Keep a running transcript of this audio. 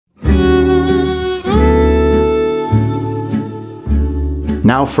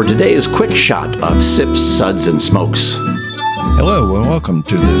Now for today's quick shot of Sips, Suds, and Smokes. Hello and welcome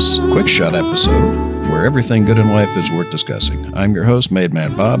to this quick shot episode where everything good in life is worth discussing. I'm your host, Made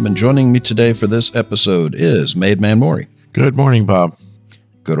Man Bob, and joining me today for this episode is Made Man Maury. Good morning, Bob.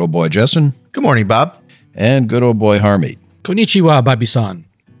 Good old boy Justin. Good morning, Bob. And good old boy Harmeet. Konnichiwa, Babi-san.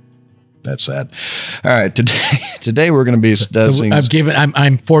 That's sad. All right, today we're going to be discussing.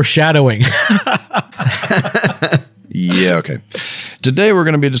 I'm foreshadowing. Yeah, okay. Today we're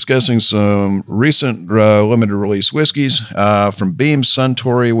going to be discussing some recent limited release whiskeys. From Beam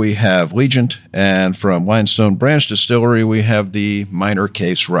Suntory, we have Legent, and from Limestone Branch Distillery, we have the Minor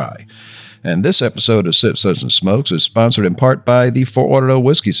Case Rye. And this episode of Sips, Suds, and Smokes is sponsored in part by the Fort Lauderdale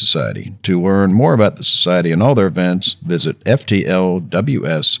Whiskey Society. To learn more about the Society and all their events, visit ftlws.com.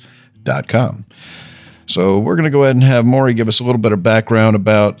 So we're going to go ahead and have Maury give us a little bit of background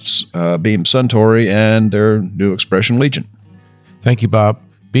about Beam Suntory and their new expression, Legent. Thank you, Bob.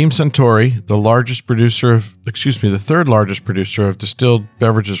 Beam Suntory, the third largest producer of distilled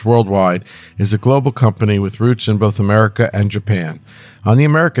beverages worldwide, is a global company with roots in both America and Japan. On the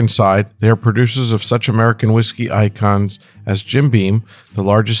American side, they are producers of such American whiskey icons as Jim Beam, the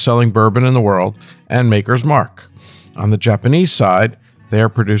largest selling bourbon in the world, and Maker's Mark. On the Japanese side, they are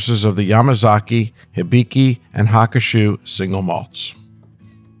producers of the Yamazaki, Hibiki, and Hakushu single malts.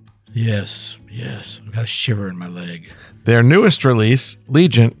 Yes. I've got a shiver in my leg. Their newest release,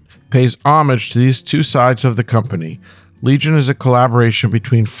 Legent, pays homage to these two sides of the company. Legent is a collaboration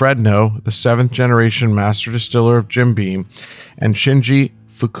between Fred No, the seventh-generation master distiller of Jim Beam, and Shinji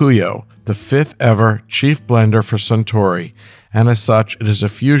Fukuyo, the fifth ever chief blender for Suntory, and as such, it is a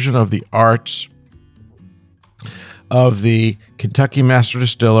fusion of the arts of the Kentucky master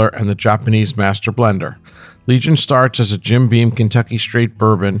distiller and the Japanese master blender. Legent starts as a Jim Beam Kentucky straight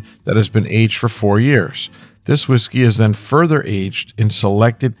bourbon that has been aged for 4 years. This whiskey is then further aged in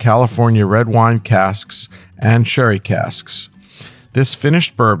selected California red wine casks and sherry casks. This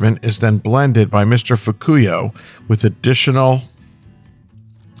finished bourbon is then blended by Mr. Fukuyo with additional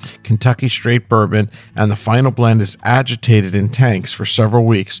Kentucky straight bourbon, and the final blend is agitated in tanks for several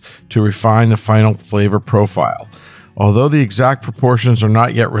weeks to refine the final flavor profile. Although the exact proportions are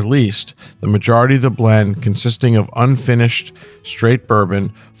not yet released, the majority of the blend consisting of unfinished straight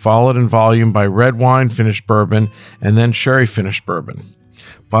bourbon, followed in volume by red wine finished bourbon, and then sherry finished bourbon.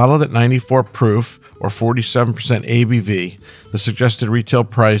 Bottled at 94 proof or 47% ABV, the suggested retail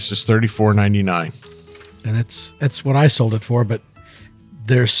price is $34.99. And that's what I sold it for, but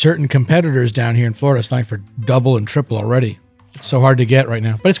there's certain competitors down here in Florida selling for double and triple already. It's so hard to get right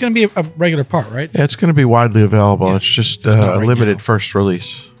now. But it's going to be a regular part, right? Yeah, it's going to be widely available. Yeah. It's just a limited now. First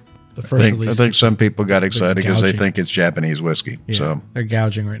release. The first release. I think some people got excited because they think it's Japanese whiskey. Yeah, so they're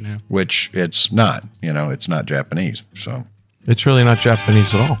gouging right now. Which it's not. It's not Japanese. So it's really not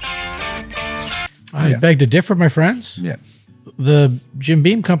Japanese at all. I beg to differ, my friends. Yeah. The Jim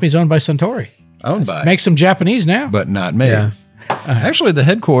Beam company is owned by Suntory. Owned by. Makes them Japanese now. But not made. Yeah. Actually, the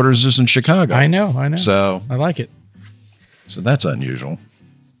headquarters is in Chicago. I know. So I like it. So that's unusual.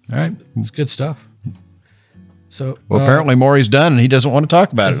 All right. It's good stuff. So apparently Maury's done and he doesn't want to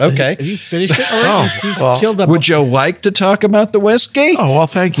talk about it. Okay. Have you finished it already? Killed up. Would you like to talk about the whiskey? Oh, well,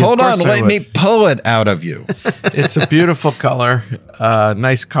 thank you. Hold on. Let me pull it out of you. It's a beautiful color,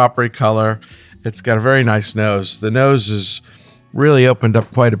 nice coppery color. It's got a very nice nose. The nose is really opened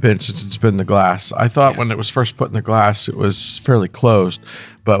up quite a bit since it's been in the glass. I thought when it was first put in the glass, it was fairly closed,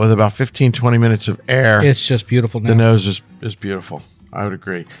 but with about 15, 20 minutes of air, it's just beautiful now. The nose is beautiful. I would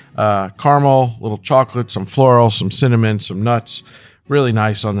agree. Caramel, little chocolate, some floral, some cinnamon, some nuts. Really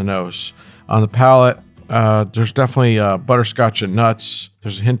nice on the nose. On the palate, there's definitely butterscotch and nuts.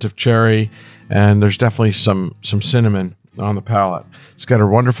 There's a hint of cherry, and there's definitely some cinnamon on the palate. It's got a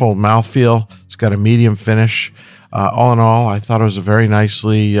wonderful mouthfeel. It's got a medium finish. All in all, I thought it was a very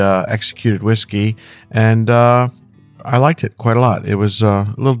nicely executed whiskey, and I liked it quite a lot. It was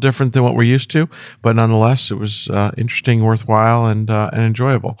a little different than what we're used to, but nonetheless, it was interesting, worthwhile, and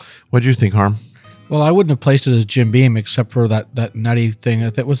enjoyable. What do you think, Harm? Well, I wouldn't have placed it as Jim Beam except for that nutty thing.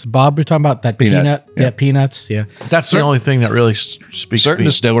 That was Bob. You're talking about that peanut. Yeah, peanuts. Yeah, that's the only thing that really speaks. Certain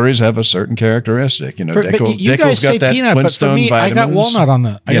distilleries have a certain characteristic. Dickel's got that peanut, Flintstone but for me, vitamins. I got walnut on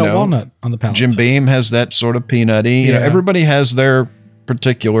the. I got walnut on the palate. Jim Beam has that sort of peanutty. You know, everybody has their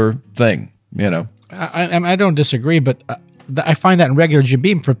particular thing. I don't disagree, but I find that in regular Jim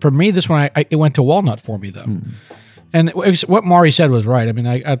Beam. For me, this one it went to walnut for me though. And what Maury said was right. I mean,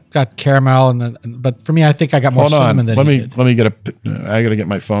 I got caramel, but for me, I think I got more Hold on. cinnamon than Let he me did. let me get I got to get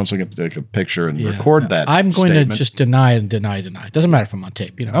my phone so I can take a picture and Yeah. record that. I'm going statement. to just deny and deny. It doesn't matter if I'm on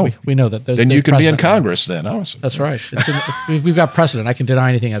tape. We know that. Then you can be in precedent. Congress. Then awesome. That's right. We've got precedent. I can deny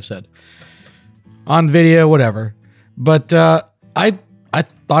anything I've said on video, whatever. But I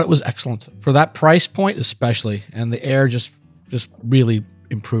thought it was excellent for that price point, especially, and the air just really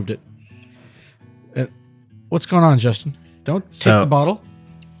improved it. What's going on, Justin? Don't take the bottle.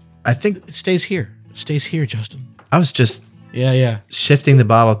 I think It stays here. It stays here, Justin. I was just Yeah. shifting the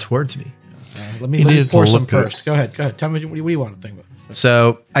bottle towards me. Let me needed pour to some look good. first. Go ahead. Tell me what do you want to think about.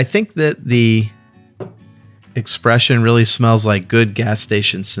 So I think that the expression really smells like good gas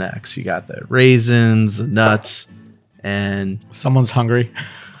station snacks. You got the raisins, the nuts, and Someone's hungry.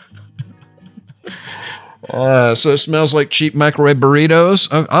 So it smells like cheap microwave burritos.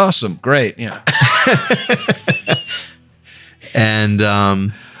 Oh, awesome. Great. Yeah.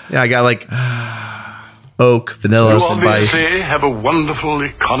 I got like oak, vanilla, You spice. obviously have a wonderful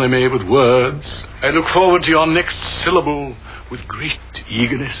economy with words. I look forward to your next syllable with great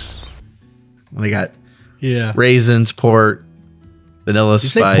eagerness. I got Yeah. raisins, port, vanilla, Did you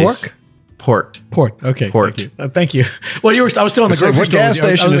say spice. pork? Port. Port. Okay. Port. Thank you. Thank you. Well, I was still in the It's like, grocery what store. gas I was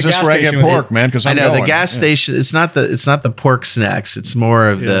station at is the this gas where I station get with pork, man? Because I I'm know going. the gas station. It's not the pork snacks. It's more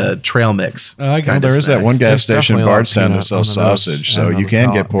of the trail mix. I got Well, it. there is that one gas There's station in definitely a lot of Bardstown that peanut sells on those sausage, so and on you the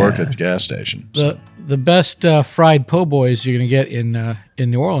can get top. pork at the gas station. The best fried po' boys you're going to get in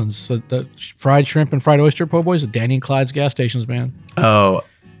New Orleans. The fried shrimp and fried oyster po' boys at Danny and Clyde's gas stations, man. Oh,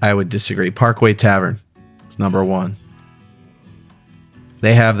 I would disagree. Parkway Tavern is number one.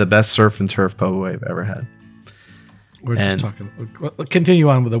 They have the best surf and turf po' boy I've ever had. We're And- just talking. Continue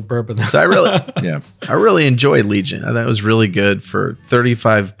on with the bourbon. So I Yeah. really enjoyed Legion. I thought it was really good for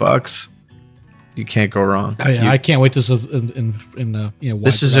 $35. You can't go wrong. Oh yeah, You- I can't wait to see in wide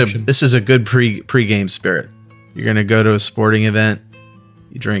this is production. this is a good pre-game spirit. You're gonna go to a sporting event.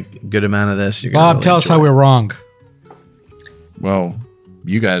 You drink a good amount of this. You're gonna Bob, really tell us enjoy how it. we're wrong. Well,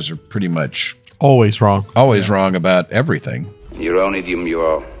 you guys are pretty much Always wrong. always wrong about everything. Your own idiom,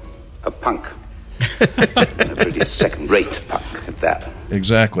 you're a punk. A pretty second-rate punk at that.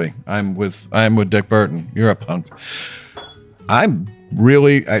 Exactly. I'm with Dick Burton. You're a punk. I'm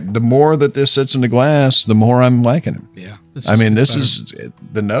really. The more that this sits in the glass, the more I'm liking it. Yeah. I mean, this is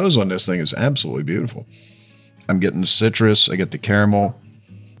the nose on this thing is absolutely beautiful. I'm getting the citrus. I get the caramel.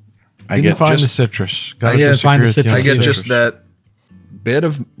 I Didn't get find just the citrus. Gotta Yeah, disagree find the with you citrus. on I get citrus. just that bit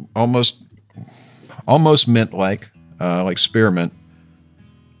of almost mint-like, like spearmint,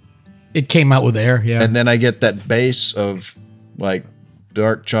 It came out with air. Yeah. and then I get that base of like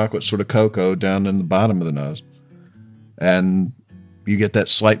dark chocolate sort of cocoa down in the bottom of the nose, and you get that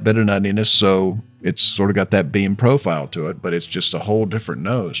slight bit of nuttiness. So it's sort of got that beam profile to it, but it's just a whole different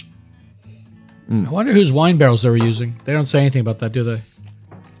nose. I wonder whose wine barrels they were using. They don't say anything about that, do they?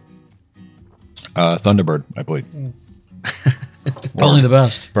 Thunderbird, I believe. Only the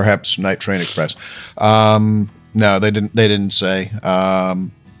best. Perhaps Night Train Express. No, they didn't. They didn't say.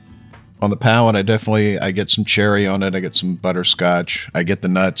 On the palate, I get some cherry on it. I get some butterscotch. I get the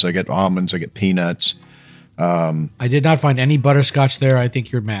nuts. I get almonds. I get peanuts. I did not find any butterscotch there. I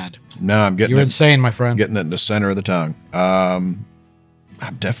think you're mad. No, I'm getting You're it, insane, my friend. getting it in the center of the tongue.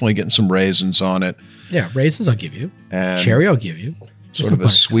 I'm definitely getting some raisins on it. Yeah, raisins I'll give you. And Cherry I'll give you. Just Sort no of a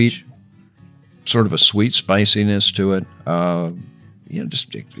butterscotch. sweet spiciness to it.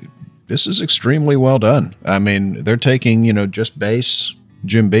 This is extremely well done. I mean, they're taking, just base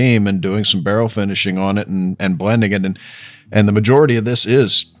Jim Beam and doing some barrel finishing on it and blending it. And the majority of this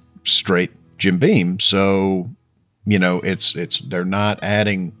is straight Jim Beam. So, they're not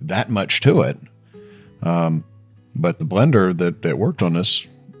adding that much to it. But the blender that worked on this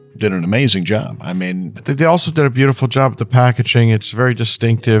did an amazing job. I mean, They also did a beautiful job with the packaging. It's very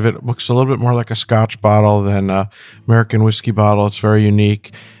distinctive. It looks a little bit more like a Scotch bottle than an American whiskey bottle. It's very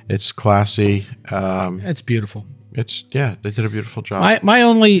unique. It's classy. It's beautiful. They did a beautiful job. My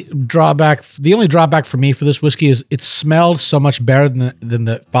only drawback, the only drawback for me for this whiskey is it smelled so much better than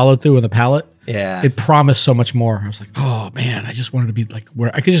the follow through in the palate. Yeah. It promised so much more. I was like, oh man, I just wanted to be like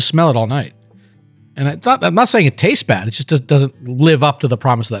where I could just smell it all night. And I'm not saying it tastes bad. It just doesn't live up to the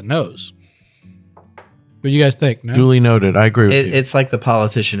promise of that nose. What do you guys think? No? Duly noted. I agree with you. It's like the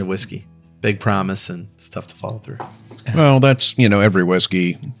politician of whiskey. Big promise and stuff to follow through. well, that's, every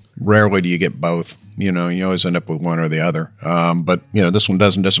whiskey. Rarely do you get both. You always end up with one or the other. But, this one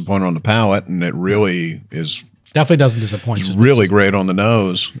doesn't disappoint on the palate, and it really is Definitely doesn't disappoint. Just really great on the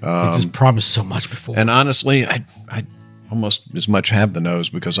nose. it just promised so much before. And honestly, I almost as much have the nose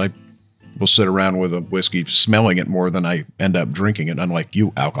because I will sit around with a whiskey smelling it more than I end up drinking it, unlike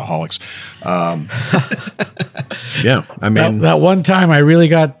you alcoholics. Yeah, I mean, That one time I really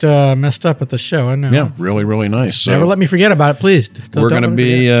got messed up at the show. I know. yeah, really, really nice. So Never let me forget about it, please. Don't we're going to let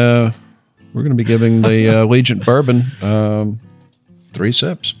me forget. be giving the Legion bourbon 3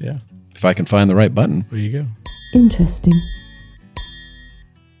 sips. Yeah. If I can find the right button. There you go. Interesting.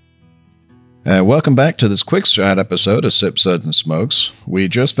 Welcome back to this quick shot episode of Sip, Suds, and Smokes. We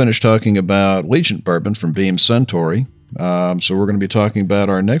just finished talking about Legion bourbon from Beam Suntory. So we're going to be talking about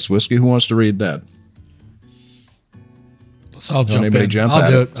our next whiskey. Who wants to read that? So I'll jump anybody in. jump I'll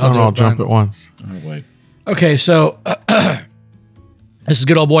at do it? it. I'll jump at once. Oh, wait. Okay, so this is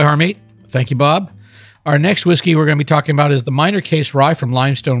good old boy Harmeet. Thank you, Bob. Our next whiskey we're going to be talking about is the Minor Case Rye from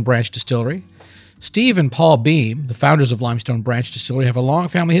Limestone Branch Distillery. Steve and Paul Beam, the founders of Limestone Branch Distillery, have a long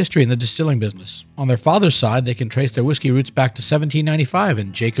family history in the distilling business. On their father's side, they can trace their whiskey roots back to 1795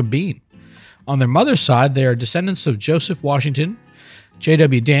 and Jacob Beam. On their mother's side, they are descendants of Joseph Washington,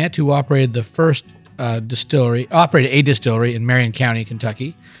 J.W. Dant, who operated the first distillery in Marion County,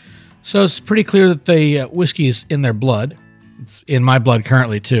 Kentucky. So it's pretty clear that the whiskey is in their blood. It's in my blood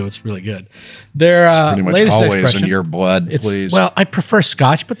currently too. It's really good. Their Pretty much latest always expression, in your blood, it's, please. Well, I prefer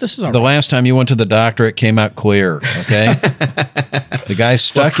Scotch, but this is all The right. last time you went to the doctor, it came out clear, okay? The guy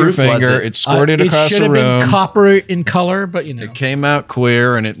stuck your proof was finger, it? it squirted across It should the have room. been copper in color, but you know. It came out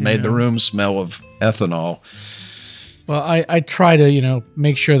clear, and it made the room smell of ethanol. Well, I try to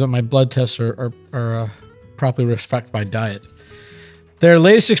make sure that my blood tests are properly reflect my diet. Their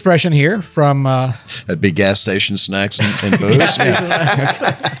latest expression here from That'd be gas station snacks and booze.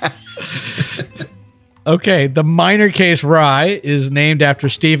 okay, the Minor Case Rye is named after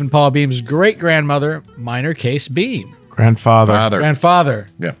Steve and Paul Beam's great grandmother, Minor Case Beam. Grandfather. Grandfather.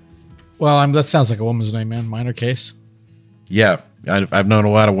 Yeah. Well, that sounds like a woman's name, man. Minor Case. Yeah. I've known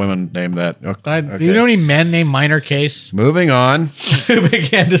a lot of women named that. Okay. Do you know any men named Minor Case Moving on. who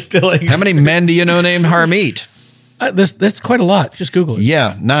began distilling? How many men do you know named Harmeet? That's quite a lot. Just Google it.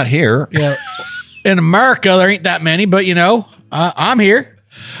 Yeah, not here. Yeah. In America, there ain't that many, but I'm here.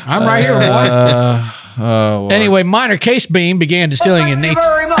 I'm right here, boy. Anyway, Minor Case Beam began distilling in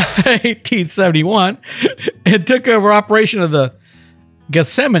 1871 and took over operation of the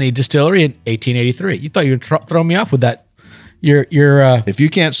Gethsemane Distillery in 1883. You thought you would throw me off with that. If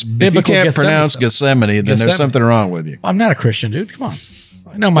you can't Gethsemane pronounce stuff. Gethsemane, then Gethsemane. there's something wrong with you. I'm not a Christian, dude. Come on.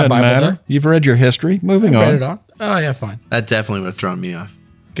 I know my Doesn't Bible matter. there. You've read your history. Moving Read on. it on. Oh, yeah, fine. That definitely would have thrown me off.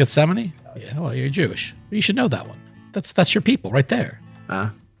 Gethsemane? Yeah, well, you're Jewish. You should know that one. That's your people right there.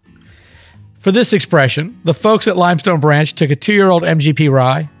 For this expression, the folks at Limestone Branch took a 2-year-old MGP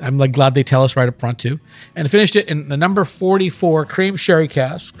rye. I'm glad they tell us right up front too, and finished it in the number 44 cream sherry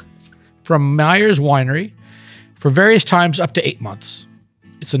cask from Myers Winery for various times up to 8 months.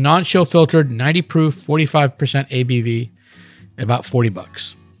 It's a non-chill filtered, 90 proof, 45% ABV, about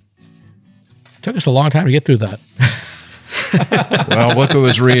 $40. Took us a long time to get through that. Well, look who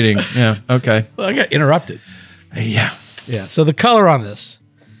was reading. Yeah. Okay. Well, I got interrupted. Yeah. Yeah. So the color on this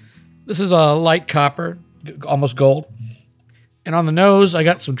is a light copper, almost gold. And on the nose, I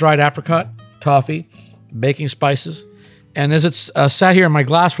got some dried apricot, toffee, baking spices. And as it's sat here in my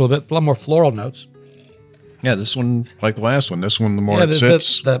glass for a little bit, a lot more floral notes. Yeah, this one, like the last one, this one, the more Yeah, it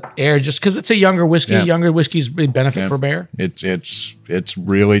sits, the air, just because it's a younger whiskey. Yeah. Younger whiskeys really benefit Yeah. from air. it's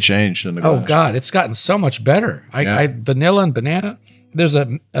really changed in the Oh glass. God, it's gotten so much better. Yeah. Vanilla and banana. There's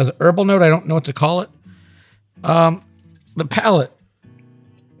an herbal note. I don't know what to call it. The palate.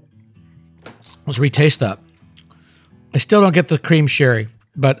 Let's retaste that. I still don't get the cream sherry,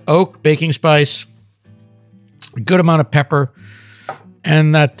 but oak, baking spice, a good amount of pepper,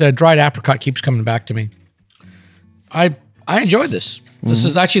 and that dried apricot keeps coming back to me. I enjoyed this. This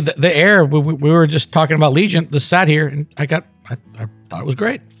is actually the air. We were just talking about Legion. This sat here, and I thought it was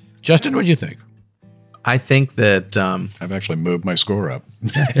great. Justin, what do you think? I think that I've actually moved my score up.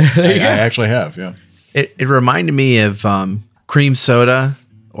 I actually have, yeah. it reminded me of cream soda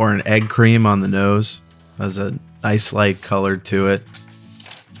or an egg cream on the nose. Has a nice light color to it.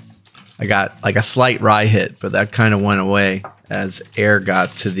 I got like a slight rye hit, but that kind of went away as air got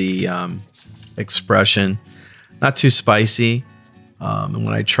to the expression. Not too spicy. And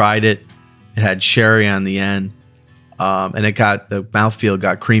when I tried it, it had sherry on the end. And the mouthfeel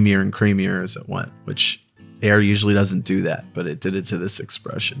got creamier and creamier as it went, which air usually doesn't do that, but it did it to this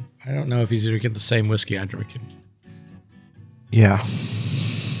expression. I don't know if he's drinking the same whiskey I'm drinking. Yeah.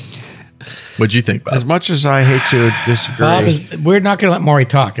 What'd you think, Bob? As much as I hate to disagree, Bob, we're not going to let Maury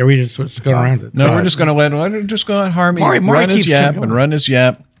talk. Are we just going around it? No, we're just going to let Harmy Maury run his keeps yap going. and run his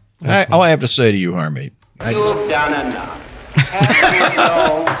yap. All I have to say to you, Harmy, You've done enough. Have you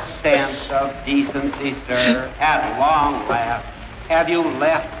no stanza of decency, sir, at long last. Have you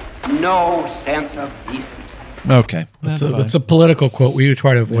left no sense of decency? Okay. It's a political quote. We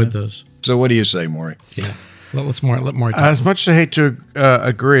try to avoid those. So what do you say, Maury? Yeah. Let Maury talk. As much as I hate to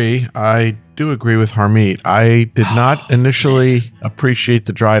agree, I do agree with Harmeet. I did not initially appreciate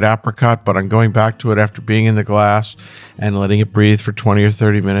the dried apricot, but on going back to it after being in the glass and letting it breathe for 20 or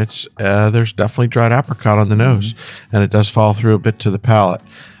 30 minutes, there's definitely dried apricot on the nose, and it does fall through a bit to the palate.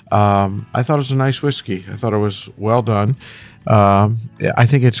 I thought it was a nice whiskey. I thought it was well done. I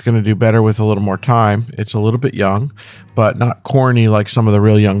think it's going to do better with a little more time. It's a little bit young, but not corny like some of the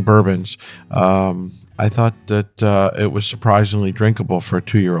real young bourbons. I thought that it was surprisingly drinkable for a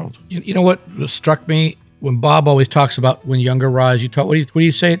 2-year-old. You know what struck me when Bob always talks about when younger rye? What do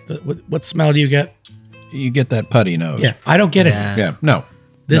you say? What smell do you get? You get that putty nose. Yeah, I don't get it. Yeah. No.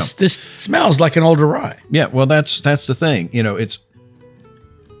 This smells like an older rye. Yeah. Well, that's the thing. You know, it's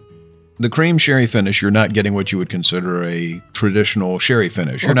the cream sherry finish. You're not getting what you would consider a traditional sherry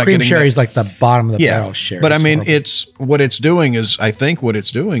finish. You're not cream getting sherry is like the bottom of the barrel sherry. But I mean, it's it's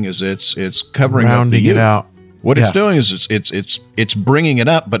covering Rounding up the it out. What it's doing is it's bringing it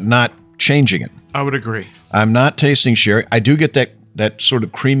up, but not changing it. I would agree. I'm not tasting sherry. I do get that sort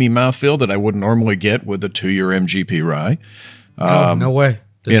of creamy mouthfeel that I wouldn't normally get with a 2-year MGP rye. No way.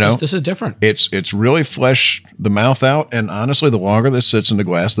 This is different. It's really fleshed the mouth out, and honestly, the longer this sits in the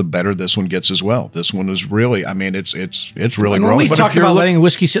glass, the better this one gets as well. This one is really, I mean, it's really when growing. we talk about letting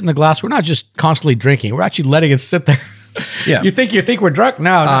whiskey sit in the glass, we're not just constantly drinking. We're actually letting it sit there. Yeah. You think we're drunk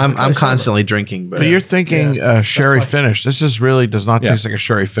now? I'm constantly drinking, but you're thinking sherry finish. This does not taste like a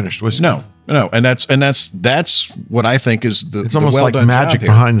sherry finished whiskey. No, and that's what I think is it's almost like magic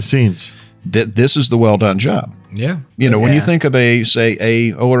behind the scenes. This is the well done job. Yeah. When you think of a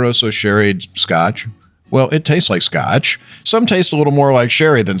Oloroso sherried scotch, well, it tastes like scotch. Some taste a little more like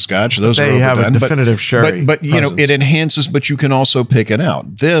sherry than scotch. Those they are have overdone, a definitive sherry. But it enhances, but you can also pick it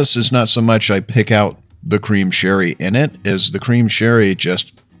out. This is not so much I pick out the cream sherry in it as the cream sherry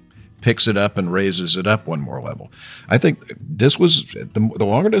just picks it up and raises it up one more level. I think this was the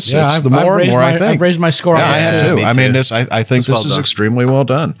longer this sits, the more I think. I've raised my score. Yeah, I have too. Me I too. mean, I think this is extremely well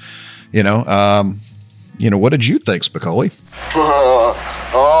done. What did you think, Spicoli?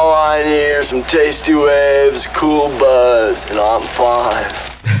 All I need are some tasty waves, cool buzz, and I'm fine.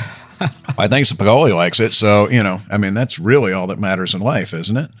 I think Spicoli likes it, so that's really all that matters in life,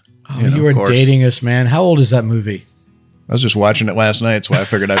 isn't it? Oh, you were dating us, man. How old is that movie? I was just watching it last night, so I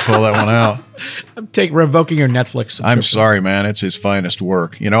figured I'd pull that one out. I'm revoking your Netflix subscription. I'm sorry, man. It's his finest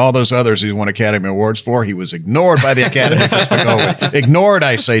work. All those others he's won Academy Awards for, he was ignored by the Academy for Spicoli. Ignored,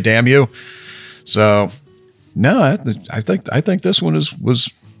 I say, damn you. So, no, I think this one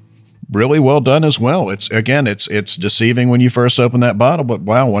was really well done as well. It's deceiving when you first open that bottle, but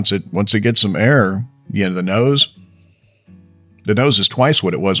wow, once it gets some air, the nose is twice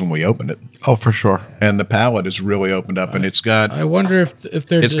what it was when we opened it. Oh, for sure. And the palate is really opened up, and it's got. I wonder if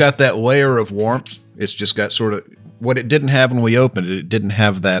there's. It's got that layer of warmth. It's just got sort of what it didn't have when we opened it. It didn't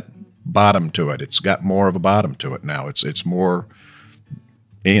have that bottom to it. It's got more of a bottom to it now. It's more.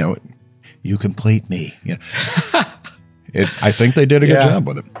 You complete me. I think they did a good job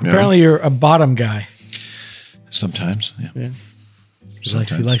with it. Apparently, you're a bottom guy. Sometimes, yeah.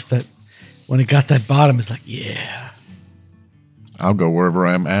 He likes that. When it got that bottom, it's like, yeah. I'll go wherever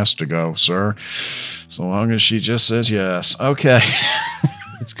I'm asked to go, sir. So long as she just says yes. Okay.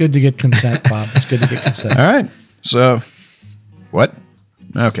 It's good to get consent, Bob. It's good to get consent. All right. So, what?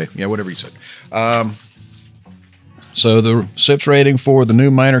 Okay. Yeah, whatever you said. So the sips rating for the new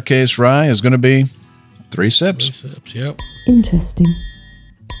minor case rye is going to be 3 sips. 3 sips, yep. Interesting.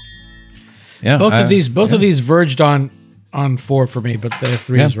 Yeah. Both of these verged on 4 for me, but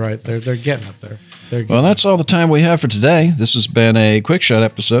 3 is right. They're getting up there. Well, that's all the time we have for today. This has been a quick shot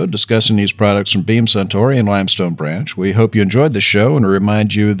episode discussing these products from Beam Suntory and Limestone Branch. We hope you enjoyed the show and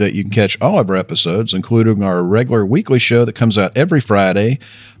remind you that you can catch all of our episodes, including our regular weekly show that comes out every Friday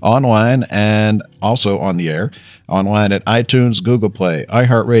online and also on the air, online at iTunes, Google Play,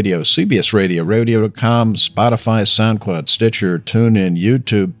 iHeartRadio, CBS Radio, Radio.com, Spotify, SoundCloud, Stitcher, TuneIn,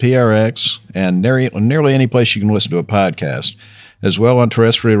 YouTube, PRX, and nearly any place you can listen to a podcast, as well on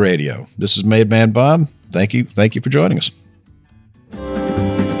terrestrial radio. This is Made Man Bob. Thank you for joining us.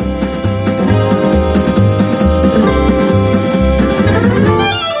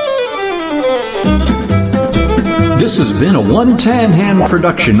 This has been a One Tan Hand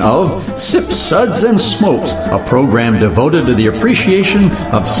production of Sips, Suds, and Smokes, a program devoted to the appreciation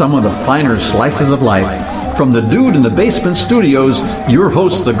of some of the finer slices of life. From the Dude in the Basement Studios, your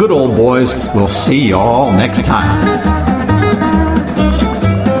hosts, the Good Old Boys, will see you all next time.